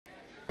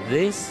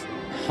This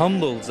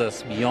humbles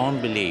us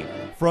beyond belief.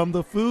 From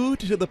the food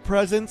to the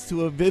presents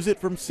to a visit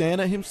from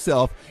Santa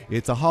himself,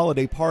 it's a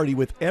holiday party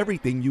with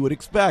everything you would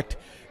expect,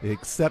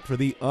 except for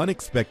the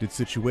unexpected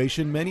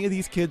situation many of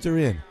these kids are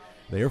in.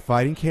 They are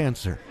fighting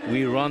cancer.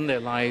 We run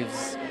their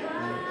lives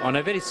on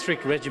a very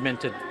strict,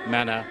 regimented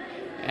manner,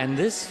 and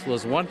this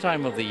was one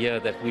time of the year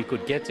that we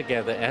could get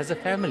together as a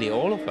family,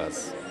 all of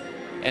us,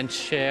 and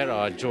share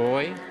our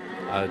joy,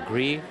 our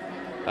grief,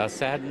 our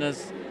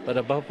sadness, but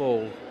above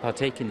all,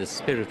 partake in the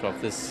spirit of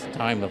this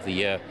time of the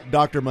year.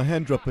 Dr.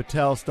 Mahendra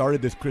Patel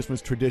started this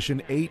Christmas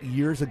tradition 8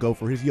 years ago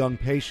for his young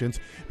patients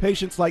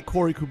like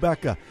Corey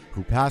Kubeka,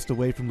 who passed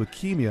away from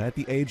leukemia at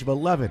the age of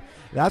 11.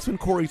 That's when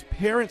Corey's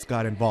parents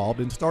got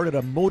involved and started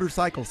a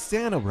motorcycle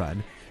Santa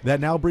run that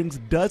now brings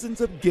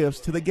dozens of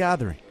gifts to the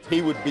gathering.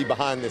 He would be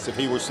behind this if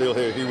he were still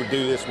here. He would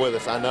do this with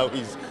us. I know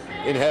he's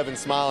in heaven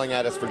smiling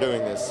at us for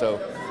doing this,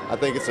 so I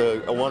think it's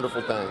a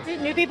wonderful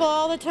thing. New people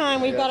all the time.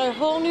 We've got a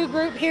whole new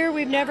group here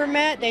we've never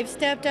met. They've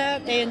stepped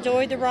up. They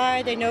enjoyed the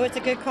ride. They know it's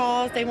a good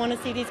cause. They want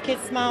to see these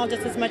kids smile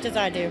just as much as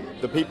I do.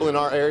 The people in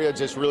our area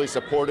just really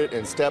support it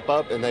and step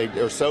up, and they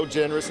are so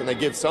generous and they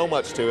give so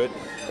much to it,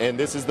 and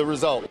this is the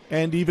result.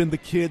 And even the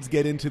kids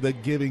get into the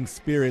giving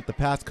spirit. The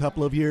past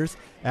couple of years,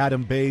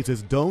 Adam Bays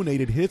has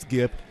donated his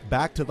gift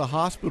back to the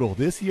hospital.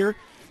 This year,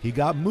 he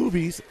got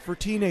movies for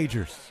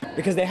teenagers.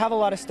 Because they have a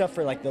lot of stuff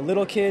for like the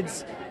little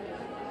kids,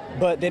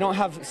 but they don't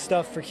have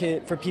stuff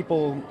for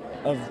people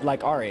of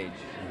like our age,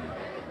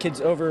 kids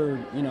over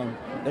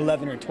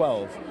 11 or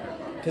 12.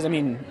 Because I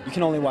mean, you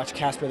can only watch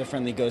Casper the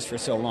Friendly Ghost for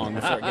so long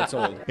before it gets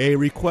old. A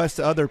request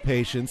other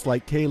patients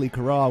like Kaylee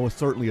Carra will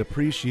certainly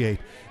appreciate.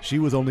 She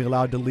was only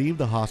allowed to leave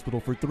the hospital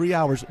for 3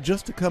 hours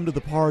just to come to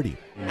the party.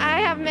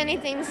 I have many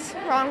things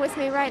wrong with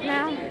me right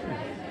now.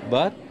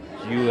 But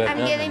you have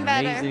done getting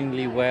better.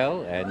 Amazingly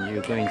well, and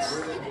you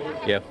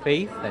have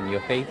faith, and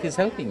your faith is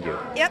helping you.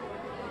 Yep.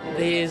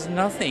 There is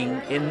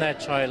nothing in that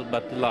child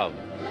but love,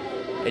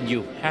 and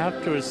you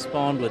have to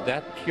respond with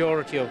that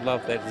purity of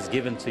love that is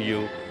given to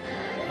you.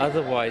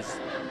 Otherwise,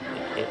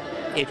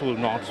 it will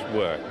not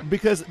work.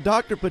 Because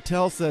Dr.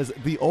 Patel says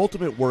the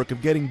ultimate work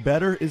of getting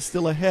better is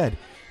still ahead,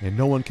 and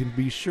no one can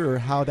be sure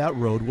how that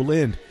road will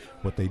end.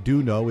 What they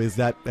do know is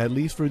that, at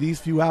least for these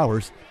few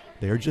hours,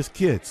 they're just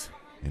kids,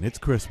 and it's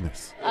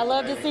Christmas. I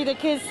love to see the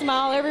kids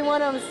smile. Every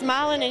one of them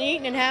smiling and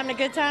eating and having a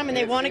good time, and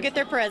they want to get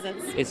their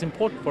presents. It's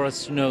important for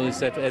us to know is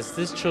that as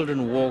these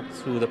children walk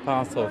through the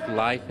path of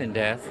life and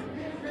death,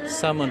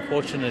 some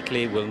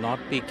unfortunately will not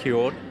be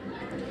cured.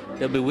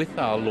 They'll be with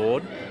our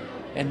Lord,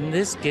 and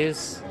this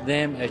gives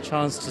them a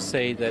chance to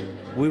say that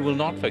we will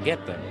not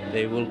forget them.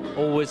 They will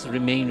always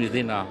remain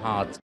within our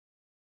hearts.